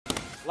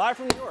Live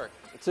from New York.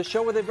 It's a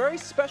show with a very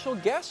special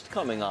guest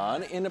coming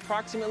on in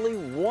approximately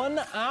 1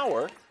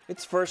 hour.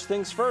 It's First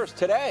Things First.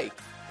 Today,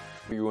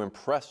 were you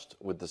impressed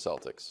with the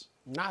Celtics?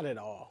 Not at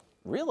all.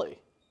 Really?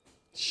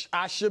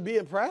 I should be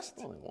impressed.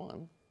 Only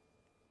one.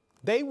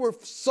 They were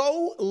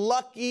so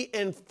lucky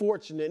and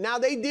fortunate. Now,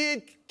 they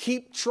did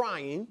keep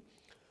trying,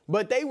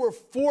 but they were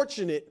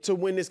fortunate to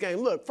win this game.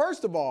 Look,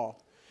 first of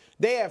all,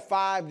 they had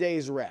 5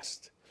 days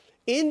rest.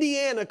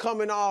 Indiana,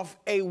 coming off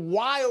a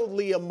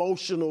wildly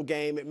emotional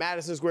game at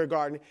Madison Square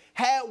Garden,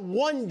 had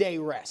 1 day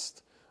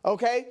rest,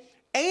 okay?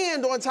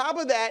 And on top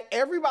of that,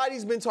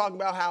 everybody's been talking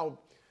about how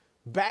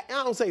bad,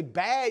 I don't say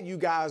bad you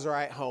guys are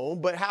at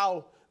home, but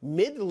how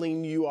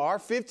middling you are,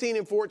 15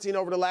 and 14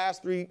 over the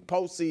last 3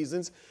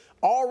 postseasons.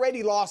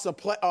 Already lost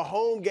a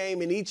home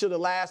game in each of the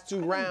last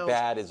 2 rounds.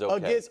 Bad is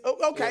okay.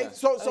 Okay, Yeah,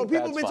 so people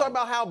have been fine. talking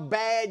about how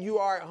bad you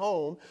are at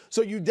home.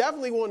 So you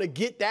definitely want to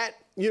get that,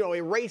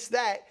 erase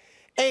that.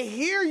 And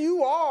here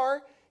you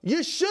are,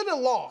 you should have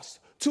lost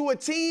to a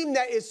team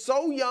that is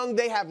so young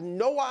they have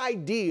no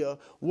idea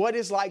what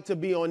it's like to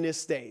be on this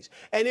stage.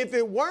 And if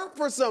it weren't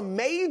for some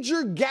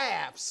major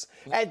gaffes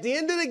at the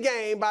end of the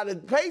game by the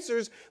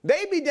Pacers,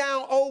 they'd be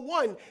down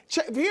 0-1.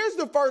 Here's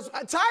the first.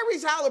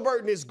 Tyrese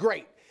Halliburton is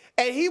great.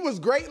 And he was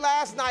great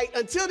last night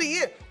until the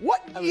end.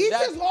 He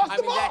just lost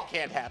the ball. That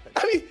can't happen.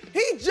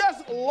 He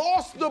just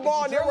lost the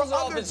ball. And there were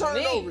other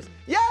turnovers.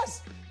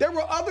 Yes. There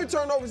were other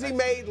turnovers he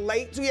made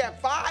late. So he had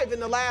 5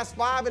 in the last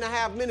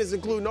 5.5 minutes,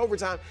 including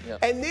overtime. Yep.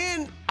 And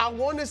then I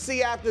want to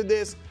see after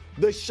this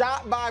the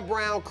shot by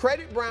Brown.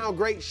 Credit Brown,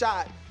 great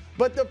shot.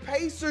 But the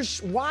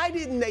Pacers, why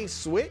didn't they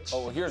switch?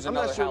 Oh, here's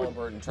another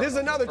Halliburton turnover. There's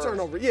another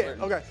turnover. Yeah,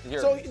 okay.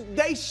 So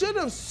they should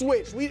have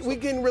switched. We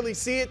can really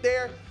see it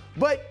there.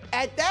 But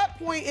at that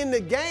point in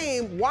the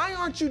game, why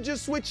aren't you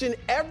just switching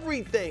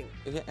everything?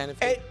 And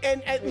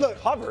look,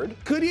 covered.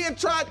 Could he have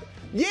tried?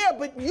 Yeah,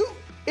 but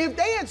if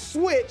they had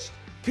switched,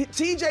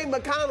 T.J.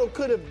 McConnell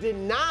could have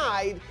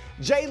denied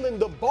Jalen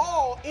the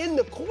ball in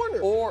the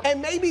corner.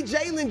 And maybe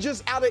Jalen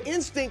just out of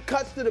instinct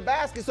cuts to the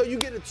basket so you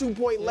get a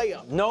 2-point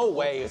layup. No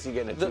way is he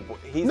getting a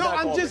 2-point. No,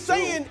 I'm just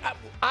saying,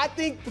 I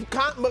think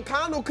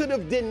McConnell could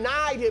have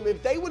denied him.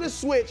 If they would have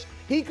switched,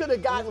 he could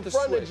have got in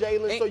front of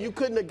Jalen so you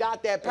couldn't have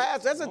got that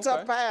pass. That's a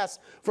tough pass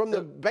from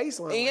the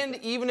baseline. And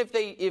even if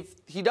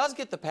he does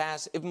get the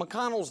pass, if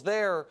McConnell's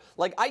there,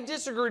 like I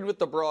disagreed with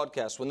the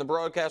broadcast when the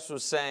broadcast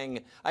was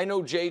saying, I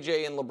know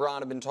JJ and LeBron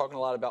have been talking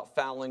a lot about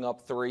fouling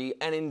up 3,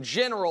 and in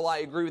general, I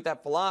agree with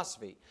that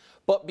philosophy.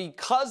 But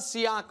because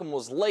Siakam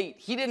was late,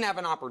 he didn't have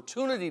an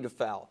opportunity to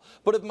foul.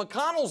 But if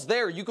McConnell's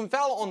there, you can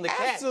foul on the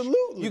catch.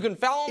 Absolutely. You can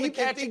foul on the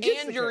catch,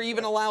 and you're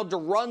even allowed to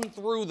run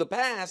through the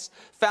pass,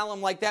 foul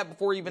him like that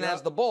before he even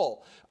has the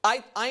ball.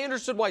 I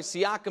understood why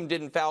Siakam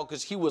didn't foul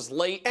because he was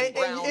late. And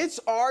it's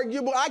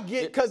arguable. I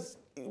get because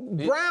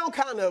Brown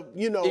kind of,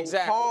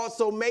 paused,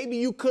 so maybe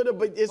you could have,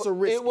 but it's a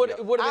risk. It would have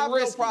been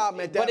risky. No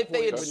problem at that point. But if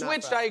they had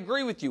switched, I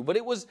agree with you. But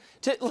it was,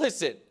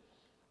 listen,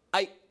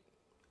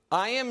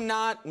 I am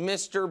not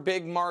Mr.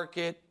 Big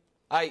Market.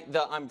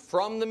 I'm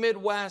from the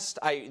Midwest.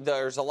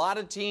 There's a lot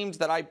of teams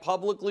that I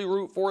publicly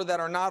root for that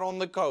are not on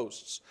the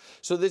coasts.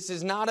 So this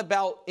is not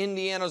about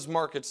Indiana's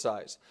market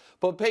size.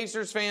 But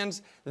Pacers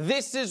fans,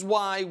 this is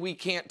why we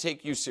can't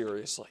take you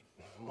seriously.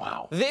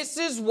 Wow. This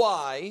is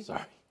why.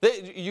 Sorry.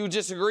 You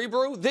disagree,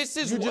 Brew? This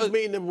is. You just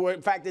mean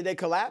the fact that they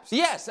collapsed?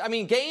 Yes. I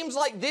mean, games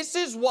like this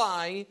is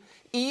why,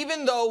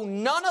 even though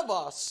none of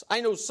us, I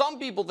know some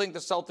people think the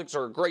Celtics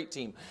are a great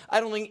team.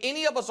 I don't think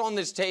any of us on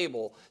this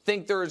table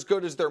think they're as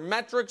good as their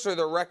metrics or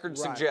their record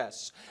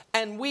suggests.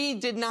 And we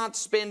did not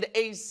spend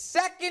a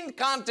second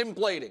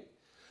contemplating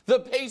the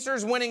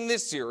Pacers winning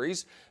this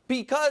series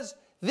because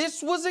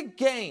this was a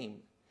game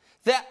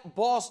that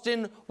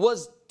Boston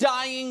was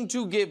dying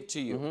to give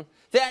to you.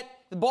 That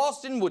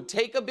Boston would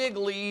take a big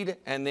lead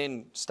and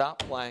then stop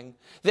playing.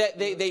 That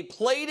they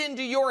played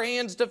into your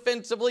hands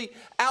defensively.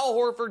 Al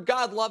Horford,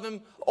 God love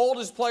him,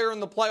 oldest player in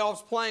the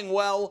playoffs, playing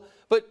well.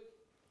 But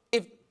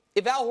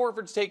if Al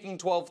Horford's taking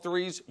 12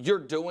 threes, you're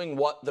doing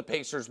what the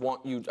Pacers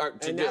want you to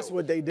do. And that's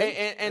what they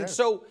did.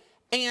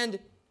 And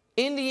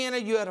Indiana,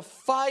 you had a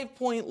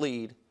 5-point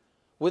lead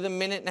with 1.5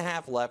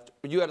 minutes left.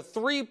 You had a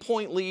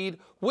 3-point lead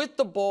with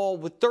the ball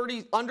with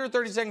under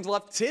 30 seconds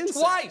left. 10 twice.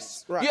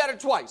 Seconds. Right. You had it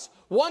twice.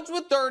 Once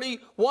with 30,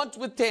 once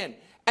with 10.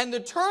 And the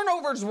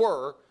turnovers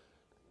were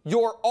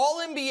your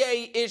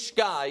all-NBA-ish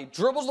guy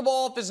dribbles the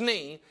ball off his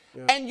knee,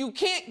 and you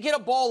can't get a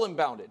ball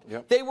inbounded.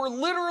 They were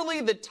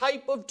literally the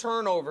type of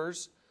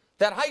turnovers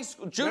that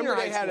junior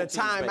high school they had a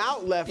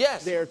timeout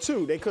left there,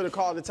 too. They could have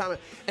called a timeout.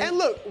 And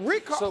look,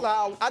 Rick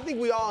Carlisle, I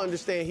think we all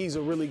understand he's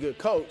a really good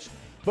coach.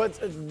 But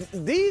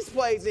these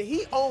plays, and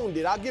he owned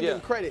it. I'll give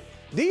him credit.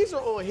 These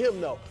are on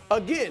him, though.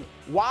 Again,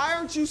 why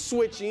aren't you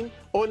switching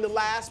on the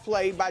last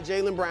play by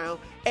Jaylen Brown?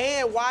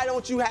 And why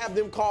don't you have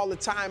them call a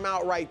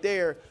timeout right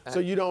there so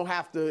you don't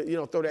have to,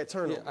 throw that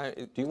turnover?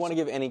 Do you want to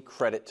give any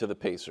credit to the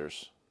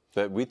Pacers?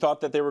 But we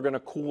thought that they were going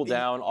to cool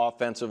down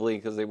offensively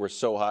because they were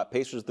so hot.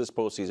 Pacers this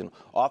postseason,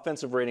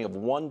 offensive rating of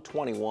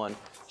 121,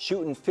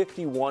 shooting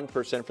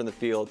 51% from the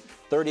field,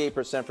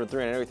 38% from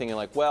three, and everything. And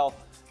like, well,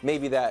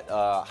 maybe that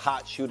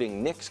hot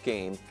shooting Knicks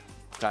game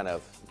kind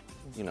of,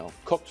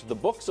 cooked the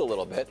books a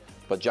little bit.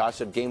 But Josh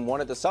said game one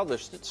at the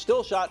Celtics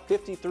still shot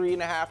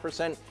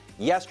 53.5%.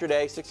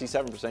 Yesterday,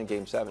 67%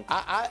 Game 7.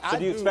 So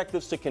do you expect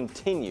this to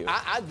continue?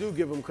 I do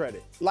give them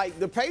credit. Like,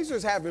 the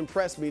Pacers have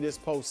impressed me this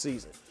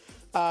postseason.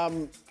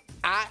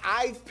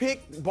 I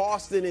picked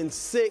Boston in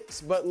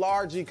 6, but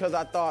largely because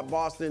I thought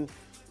Boston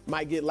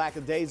might get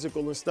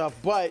lackadaisical and stuff.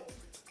 But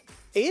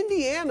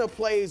Indiana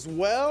plays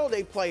well.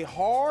 They play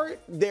hard.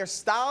 Their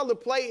style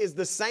of play is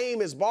the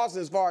same as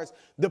Boston as far as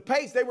the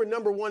pace. They were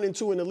number 1 and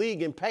 2 in the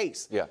league in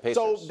pace. Yeah,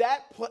 Pacers.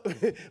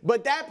 So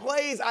but that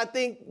plays, I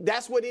think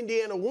that's what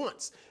Indiana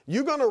wants.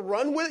 You're going to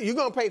run with it. You're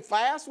going to play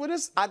fast with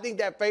us. I think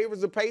that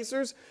favors the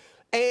Pacers.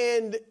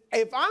 And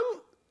if I'm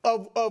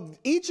of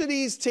each of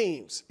these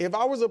teams, if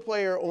I was a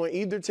player on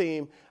either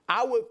team,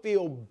 I would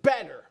feel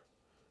better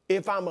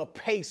if I'm a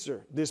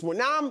Pacer this morning.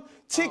 Now, I'm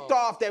ticked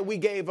off that we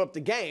gave up the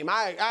game.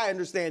 I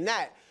understand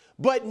that.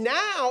 But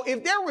now,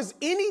 if there was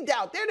any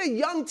doubt, they're the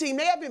young team.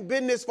 They haven't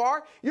been this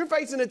far. You're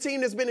facing a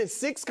team that's been in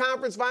 6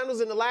 conference finals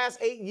in the last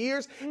 8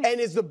 years and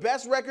is the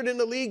best record in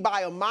the league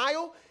by a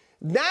mile.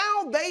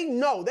 Now they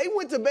know. They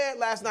went to bed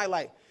last night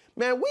like,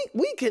 man,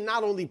 we can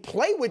not only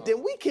play with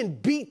them, we can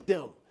beat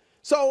them.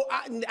 So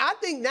I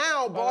think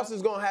now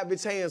Boston's going to have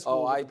its hands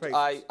full with the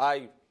Pacers.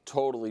 I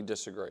totally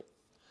disagree.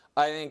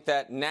 I think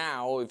that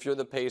now, if you're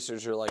the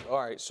Pacers, you're like, all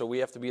right, so we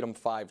have to beat them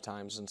 5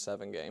 times in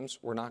 7 games.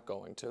 We're not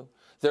going to.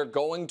 They're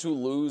going to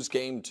lose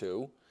game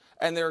 2,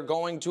 and they're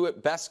going to,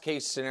 at best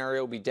case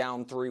scenario, be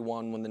down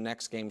 3-1 when the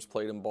next game's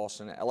played in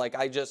Boston. Like,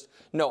 I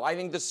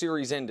think the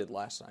series ended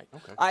last night.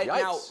 Okay.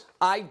 Now,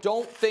 I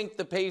don't think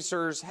the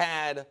Pacers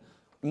had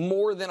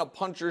more than a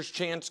puncher's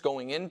chance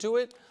going into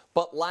it,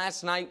 but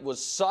last night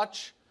was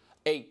such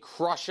a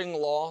crushing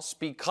loss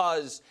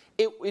because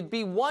it'd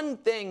be one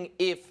thing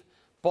if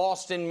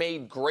Boston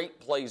made great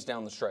plays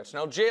down the stretch.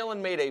 Now,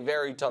 Jalen made a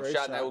very tough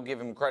shot, and I will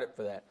give him credit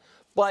for that.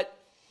 But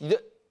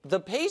the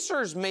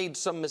Pacers made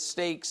some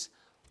mistakes,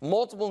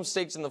 multiple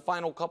mistakes in the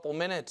final couple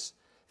minutes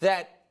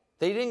that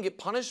they didn't get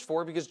punished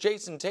for because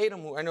Jason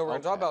Tatum, who I know we're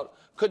going to talk about,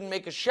 couldn't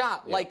make a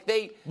shot. Yeah.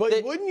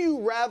 But wouldn't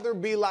you rather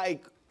be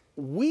like,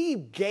 we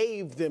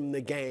gave them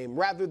the game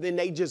rather than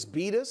they just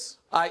beat us?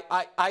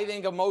 I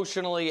think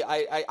emotionally,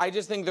 I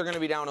just think they're going to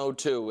be down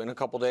 0-2 in a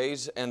couple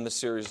days, and the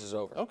series is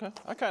over. Okay.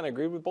 I kind of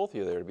agree with both of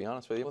you there, to be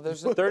honest with you. Well,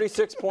 there's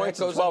 36 points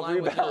and 12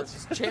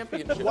 rebounds.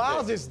 Championship.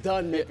 Wiles is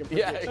done making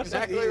predictions. Yeah,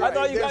 exactly right. I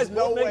thought you guys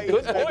both made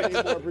good points.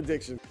 Any more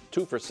predictions.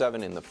 2 for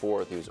 7 in the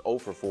fourth. He was 0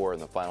 for 4 in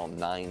the final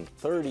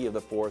 9:30 of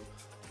the fourth.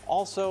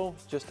 Also,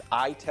 just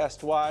eye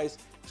test-wise,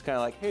 it's kind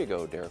of like, here you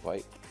go, Derek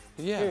White.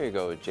 Yeah. Here you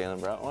go, Jalen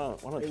Brown.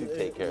 Why don't you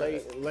take care of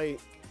it? Late.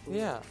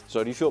 Yeah.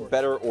 So do you feel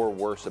better or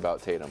worse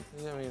about Tatum?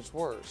 Yeah, I mean, it's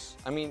worse.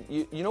 I mean,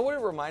 you know what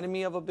it reminded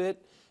me of a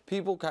bit?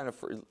 People kind of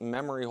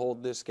memory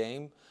hold this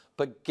game,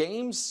 but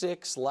Game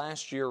 6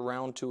 last year,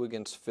 round 2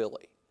 against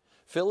Philly.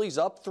 Philly's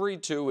up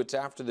 3-2. It's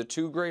after the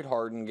 2 great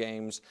Harden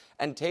games,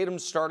 and Tatum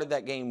started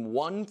that game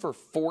 1 for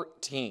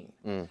 14.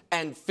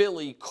 And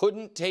Philly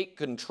couldn't take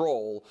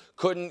control,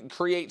 couldn't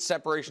create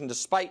separation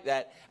despite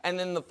that, and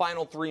then the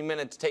final 3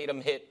 minutes, Tatum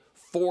hit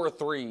 4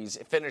 threes,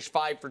 finished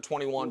 5 for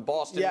 21.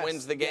 Boston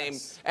wins the game.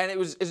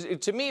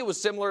 And to me, it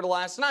was similar to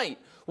last night,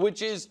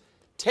 which is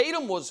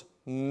Tatum was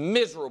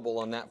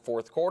miserable in that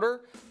fourth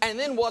quarter and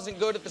then wasn't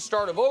good at the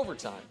start of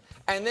overtime.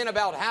 And then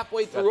about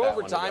halfway through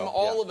overtime,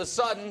 all of a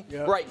sudden,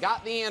 Wright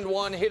got the and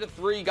one, hit a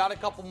 3, got a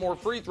couple more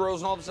free throws,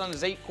 and all of a sudden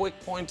it's 8 quick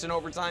points in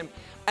overtime,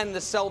 and the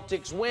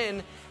Celtics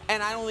win.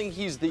 And I don't think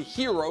he's the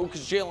hero,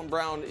 because Jalen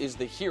Brown is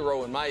the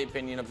hero, in my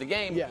opinion, of the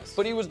game.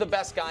 But he was the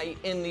best guy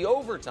in the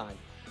overtime.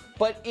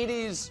 But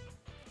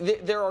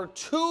there are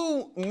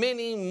too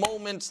many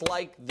moments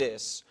like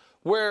this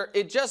where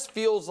it just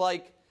feels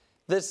like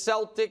the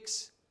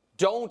Celtics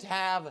don't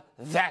have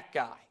that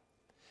guy.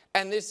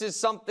 And this is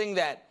something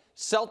that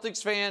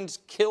Celtics fans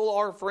kill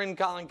our friend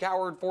Colin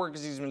Cowherd for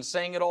because he's been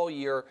saying it all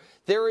year.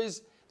 There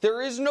is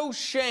no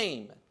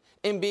shame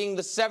in being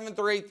the 7th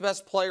or 8th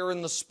best player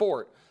in the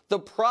sport. The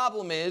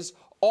problem is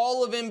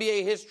all of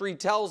NBA history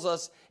tells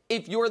us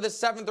if you're the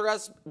 7th or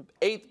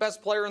 8th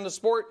best player in the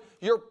sport,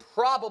 you're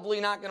probably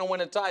not going to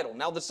win a title.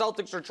 Now, the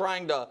Celtics are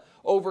trying to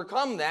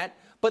overcome that,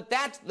 but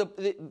that's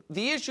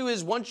the issue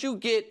is once you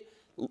get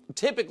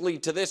typically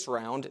to this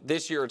round,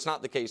 this year it's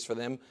not the case for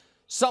them,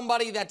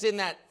 somebody that's in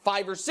that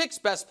 5 or 6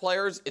 best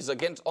players is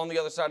against on the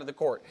other side of the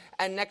court.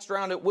 And next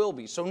round it will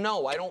be. So,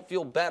 no, I don't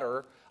feel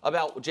better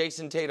about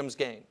Jason Tatum's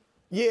game.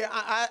 Yeah,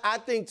 I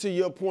think to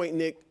your point,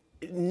 Nick,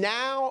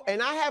 now, and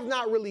I have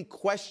not really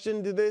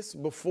questioned this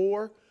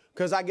before,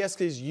 because I guess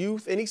his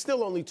youth, and he's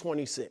still only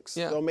 26,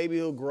 so maybe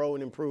he'll grow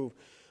and improve.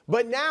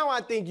 But now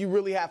I think you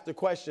really have to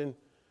question,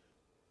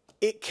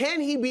 can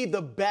he be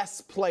the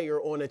best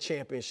player on a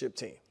championship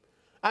team?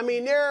 I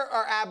mean, there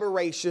are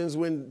aberrations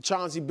when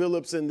Chauncey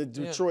Billups and the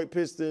Detroit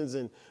Pistons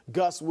and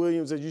Gus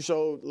Williams, as you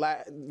showed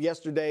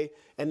yesterday,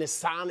 and the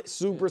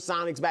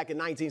Supersonics back in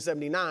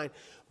 1979.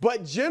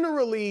 But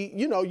generally,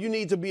 you know, you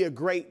need to be a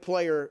great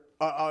player,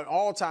 an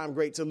all-time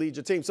great to lead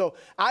your team. So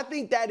I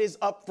think that is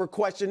up for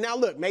question. Now,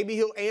 look, maybe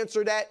he'll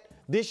answer that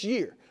this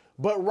year.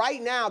 But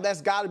right now,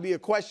 that's got to be a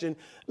question.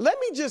 Let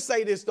me just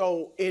say this,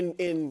 though,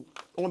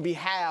 on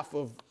behalf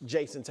of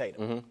Jason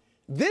Tatum.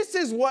 This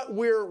is what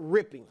we're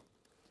ripping.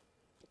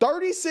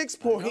 36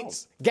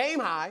 points, game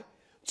high,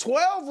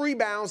 12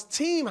 rebounds,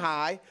 team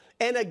high,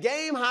 and a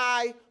game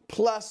high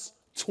plus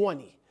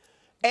 20.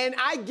 And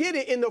I get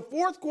it. In the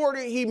fourth quarter,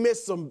 he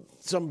missed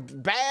some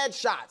bad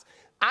shots.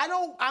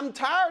 I'm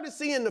tired of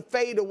seeing the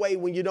fade away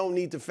when you don't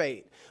need to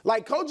fade.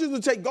 Like coaches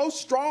would say, go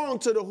strong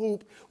to the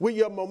hoop with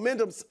your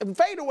momentum.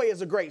 Fade away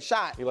is a great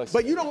shot,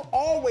 but you don't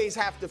always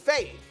have to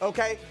fade,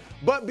 okay?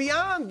 But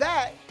beyond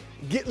that,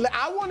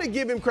 I want to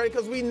give him credit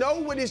because we know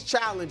what his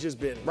challenge has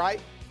been,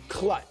 right?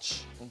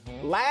 Clutch.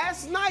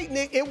 Last night,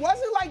 Nick, it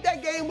wasn't like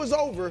that game was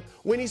over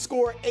when he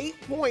scored 8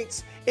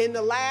 points in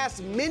the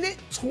last minute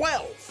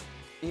 12.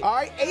 All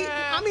right, 8.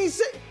 I mean,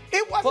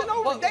 it wasn't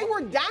over. They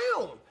were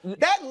down.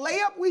 That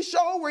layup we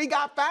showed where he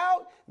got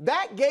fouled,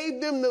 that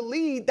gave them the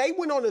lead. They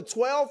went on a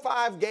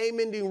 12-5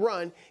 game-ending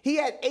run. He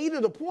had 8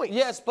 of the points.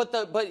 Yes, but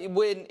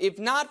if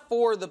not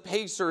for the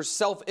Pacers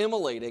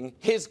self-immolating,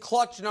 his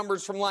clutch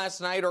numbers from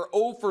last night are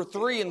 0 for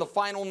 3 in the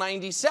final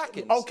 90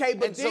 seconds. Okay,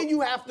 but then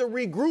you have to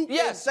regroup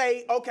and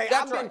say, okay,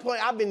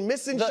 I've been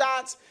missing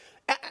shots.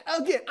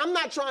 Again, I'm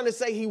not trying to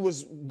say he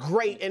was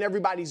great and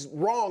everybody's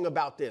wrong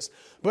about this,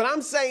 but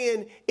I'm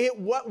saying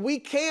we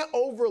can't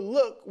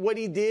overlook what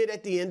he did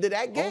at the end of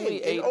that game.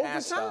 Only 8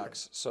 ass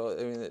stocks. So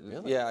I mean,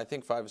 really? Yeah, I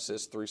think 5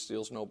 assists, 3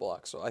 steals, no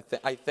blocks. So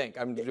I think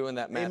I'm doing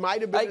that math. It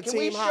might have been a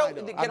team high.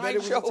 Can I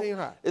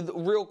show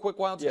real quick,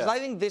 Wild? Because I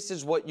think this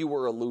is what you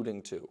were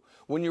alluding to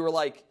when you were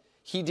like,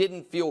 he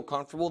didn't feel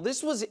comfortable.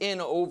 This was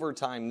in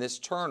overtime. This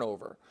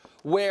turnover.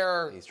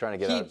 Where he's trying to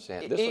get out of his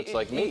hand. This looks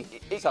like me.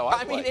 That's how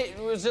I play. mean, it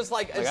was just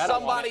like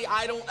somebody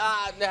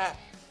that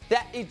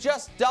it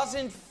just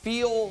doesn't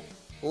feel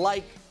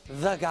like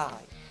the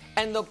guy.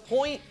 And the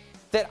point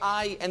that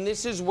and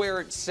this is where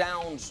it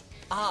sounds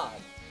odd,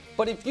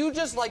 but if you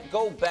just like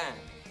go back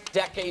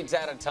decades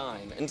at a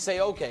time and say,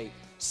 okay,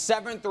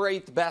 7th or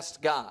 8th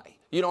best guy,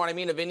 you know what I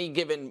mean, of any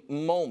given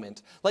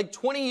moment, like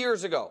 20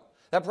 years ago,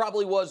 that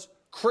probably was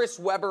Chris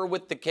Webber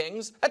with the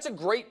Kings. That's a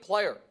great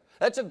player.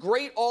 That's a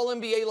great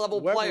All-NBA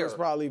level player. Webber was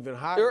probably even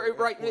higher.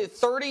 Right.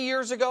 30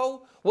 years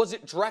ago, was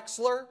it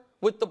Drexler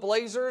with the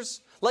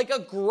Blazers? Like a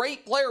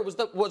great player, was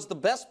the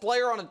best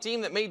player on a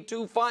team that made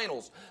 2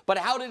 finals. But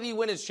how did he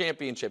win his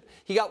championship?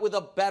 He got with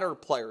a better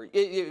player.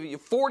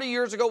 40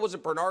 years ago, was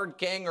it Bernard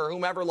King or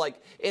whomever,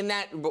 like in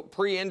that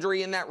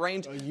pre-injury in that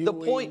range? The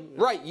point,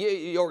 right,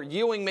 or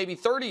Ewing maybe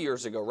 30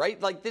 years ago, right?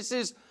 Like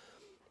those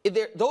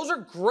are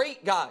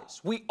great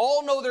guys. We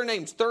all know their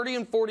names 30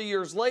 and 40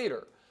 years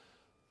later.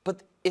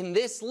 But in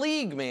this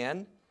league,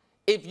 man,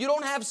 if you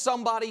don't have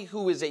somebody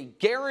who is a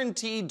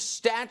guaranteed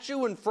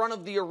statue in front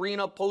of the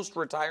arena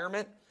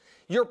post-retirement,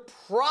 you're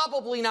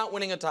probably not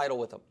winning a title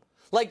with them.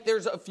 Like,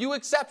 there's a few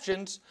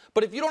exceptions,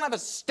 but if you don't have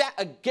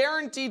a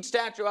guaranteed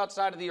statue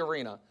outside of the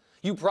arena,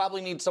 you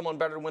probably need someone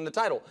better to win the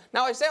title.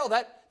 Now, I say all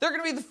that, they're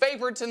going to be the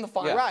favorites in the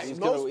finals. Yeah, right.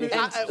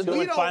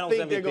 We don't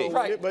think they're going to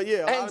win it, but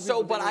yeah. And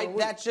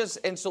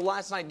so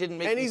last night didn't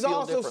make me feel differently. And he's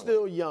also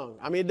still young.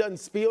 I mean, it doesn't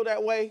feel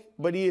that way,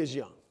 but he is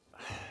young.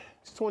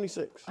 He's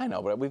 26. I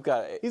know, but we've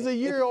got. He's a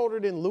year older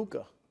than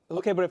Luka.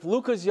 Okay, but if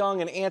Luka's young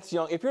and Ant's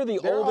young, if you're the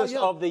oldest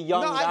of the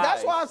young guys.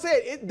 That's why I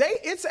said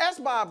it's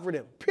S-Bob for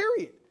them,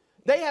 period.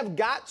 They have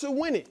got to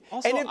win it.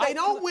 Also, and if they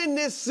don't win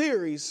this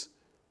series,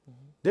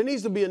 there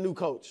needs to be a new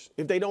coach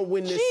if they don't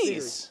win this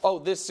series. Oh,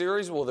 this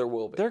series? Well, there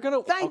will be. They're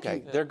going to. Thank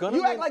you. They're going to.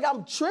 You act like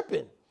I'm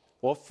tripping.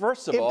 Well,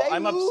 first of all,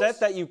 I'm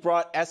upset that you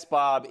brought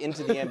S-Bob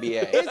into the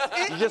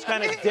NBA. You just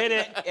kind of did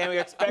it, and we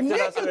expected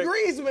us to. Nick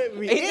agrees with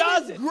me. He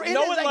doesn't.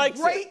 No one likes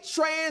it. Great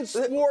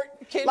transport.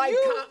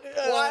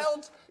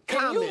 Wild?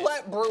 Can you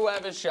let Brew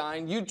have a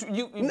shine?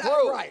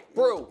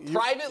 Brew,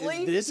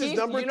 privately, this is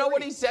number 3. You know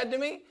what he said to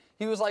me?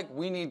 He was like,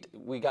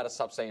 we got to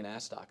stop saying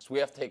ass stocks. We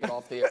have to take it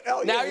off the air.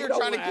 Now you're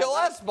trying to kill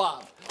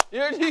S-Bob.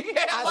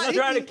 I'm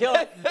trying to kill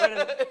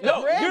it.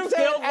 No, you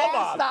killed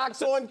ass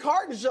stocks on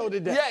Carton Show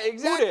today. Yeah,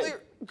 exactly.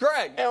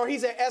 Greg. Or he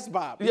said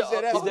S-Bob. He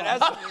said S-Bob.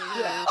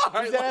 Yeah. All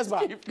right, let's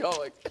keep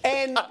going.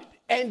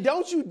 And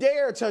don't you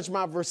dare touch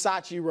my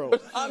Versace robe.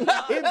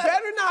 It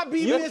better not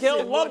be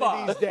missing one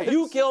of these days.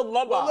 You killed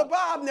LeBob. Well,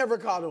 LeBob never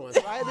caught on,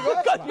 so I had to go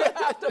S-Bob. You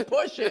have to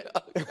push it.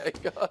 Okay,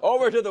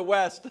 over to the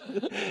West.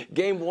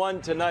 Game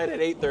 1 tonight at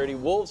 8:30.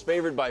 Wolves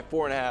favored by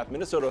 4.5.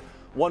 Minnesota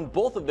won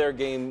both of their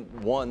game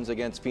 1s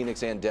against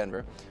Phoenix and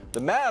Denver.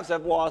 The Mavs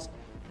have lost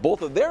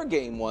both of their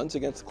game 1s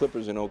against the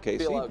Clippers and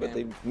OKC, but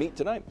they meet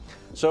tonight.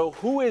 So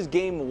who is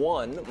game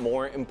 1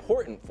 more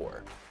important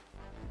for?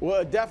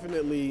 Well,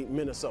 definitely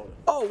Minnesota.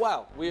 Oh,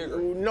 wow. We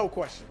agree. No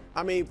question.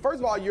 I mean, first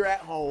of all, you're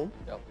at home.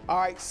 Yep. All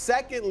right.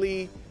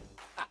 Secondly,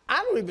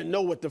 I don't even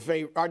know what the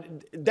favorite are.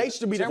 They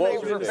should be the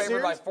Timberwolves favorite in the are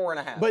favored series. by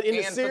 4.5. But in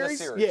And the for the series,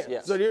 series, yeah.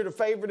 yes. So they're the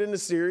favorite in the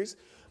series.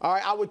 All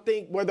right, I would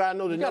think whether I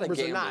know the gotta numbers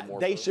or gamble not, more,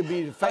 they bro. should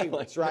be the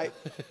favorites, right?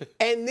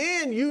 And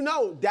then,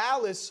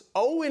 Dallas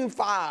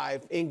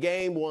 0-5 in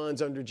game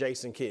ones under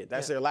Jason Kidd.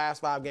 That's their last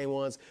 5 game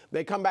ones.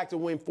 They come back to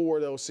win 4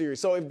 of those series.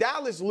 So if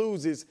Dallas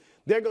loses,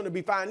 they're going to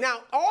be fine.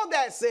 Now, all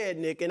that said,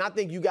 Nick, and I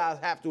think you guys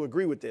have to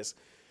agree with this,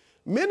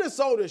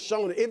 Minnesota's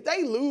shown it. If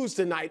they lose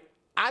tonight,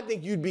 I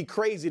think you'd be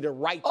crazy to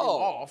write them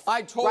off.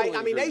 I totally right? I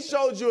mean, agree they with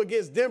showed you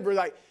against Denver,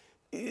 like,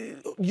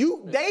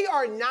 they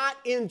are not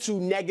into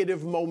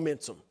negative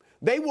momentum.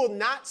 They will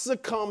not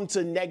succumb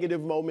to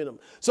negative momentum.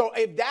 So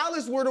if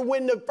Dallas were to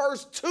win the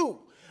first 2,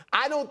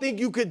 I don't think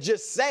you could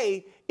just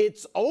say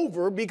it's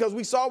over because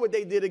we saw what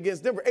they did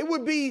against Denver. It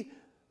would be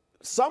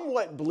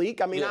somewhat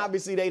bleak. I mean,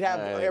 obviously they'd have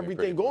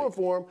everything going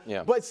for them.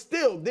 Yeah. But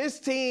still,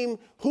 this team,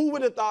 who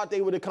would have thought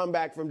they would have come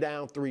back from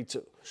down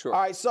 3-2? Sure.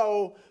 All right,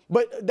 so,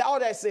 but all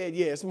that said,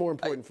 yeah, it's more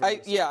important for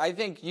us. Yeah, I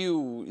think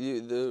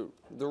the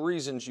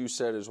reasons you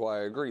said is why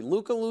I agree.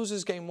 Luka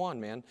loses game 1,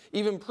 man.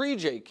 Even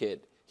pre-J Kidd.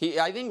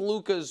 I think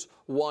Luka's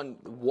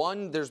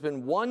won. There's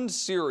been one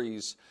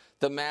series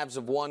the Mavs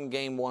have won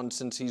game 1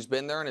 since he's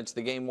been there, and it's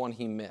the game 1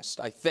 he missed.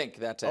 I think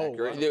that's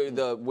accurate.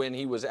 Wow. When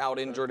he was out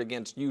injured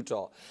against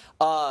Utah.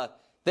 Brunson.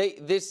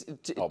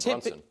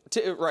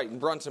 Right,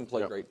 and Brunson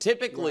played great.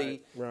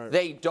 Typically,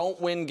 they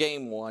don't win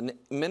game 1.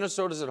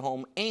 Minnesota's at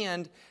home,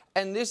 and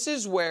this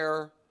is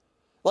where,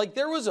 like,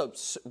 there was a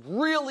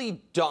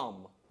really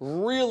dumb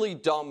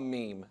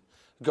meme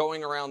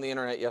going around the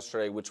internet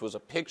yesterday, which was a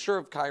picture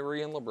of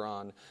Kyrie and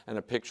LeBron and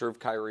a picture of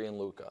Kyrie and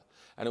Luka.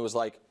 And it was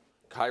like,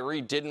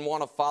 Kyrie didn't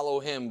want to follow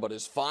him, but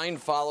is fine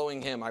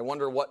following him. I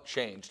wonder what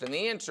changed. And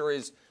the answer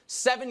is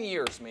 7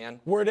 years, man.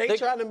 Were they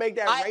trying to make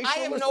that racial? I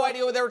have no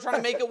idea what they were trying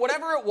to make it.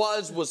 Whatever it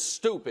was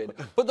stupid.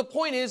 But the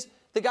point is,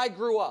 the guy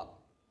grew up.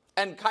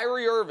 And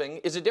Kyrie Irving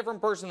is a different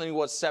person than he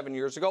was 7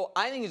 years ago.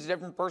 I think he's a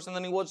different person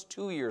than he was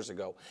 2 years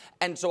ago.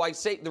 And so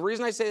the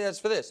reason I say that is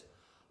for this.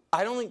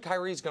 I don't think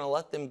Kyrie's going to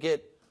let them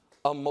get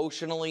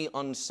emotionally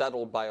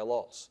unsettled by a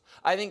loss.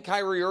 I think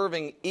Kyrie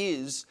Irving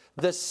is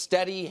the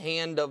steady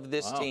hand of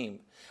this team.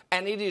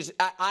 And it is,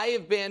 I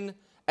have been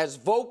as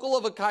vocal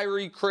of a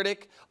Kyrie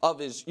critic of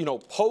his,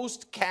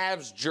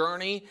 post-Cavs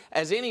journey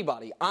as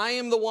anybody. I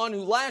am the one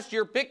who last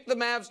year picked the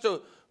Mavs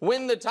to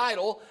win the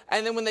title,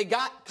 and then when they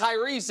got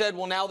Kyrie said,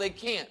 well, now they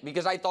can't,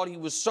 because I thought he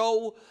was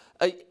so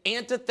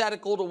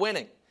antithetical to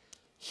winning.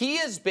 He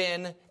has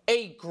been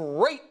a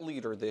great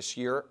leader this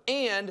year,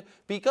 and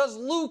because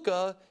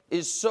Luka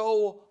is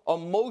so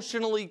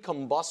emotionally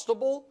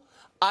combustible,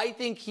 I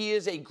think he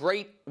is a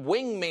great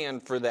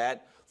wingman for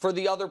that for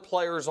the other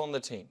players on the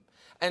team.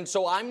 And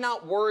so I'm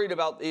not worried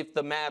about if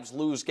the Mavs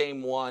lose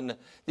game 1,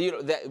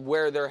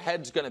 where their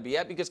head's going to be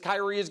at, because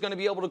Kyrie is going to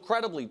be able to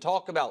credibly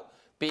talk about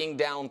being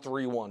down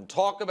 3-1,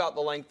 talk about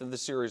the length of the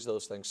series,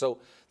 those things. So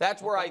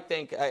that's where I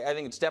think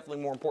it's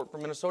definitely more important for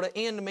Minnesota,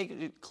 and to make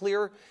it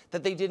clear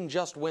that they didn't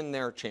just win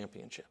their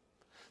championship.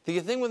 The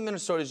thing with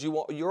Minnesota is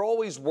you're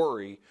always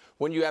worried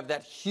when you have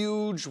that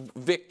huge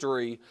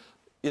victory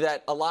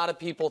that a lot of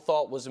people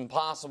thought was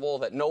impossible,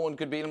 that no one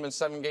could beat them in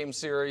 7-game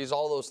series,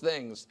 all those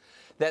things,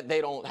 that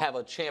they don't have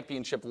a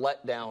championship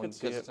letdown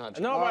because it's not.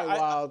 No,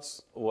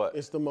 Wilds. What?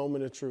 It's the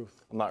moment of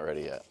truth. I'm not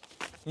ready yet.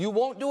 You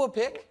won't do a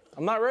pick?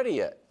 I'm not ready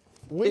yet.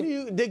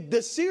 When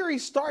the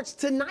series starts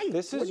tonight.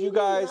 This is you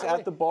guys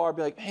at the bar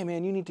be like, hey,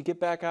 man, you need to get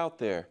back out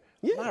there.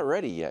 Yeah. I'm not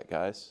ready yet,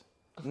 guys.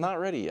 I'm not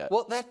ready yet.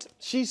 Well,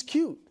 she's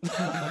cute.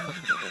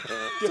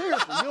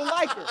 Seriously, you'll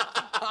like her.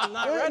 I'm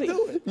not ready.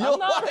 Do it. You'll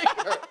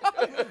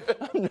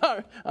like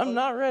her. I'm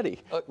not ready.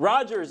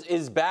 Rodgers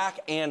is back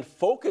and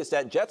focused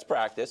at Jets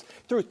practice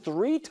through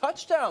 3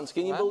 touchdowns.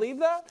 Can you believe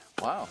that?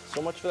 Wow.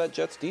 So much for that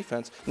Jets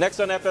defense. Next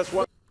on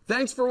FS1.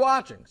 Thanks for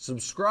watching.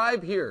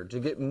 Subscribe here to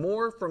get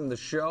more from the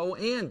show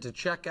and to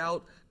check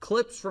out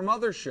clips from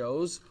other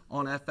shows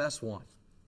on FS1.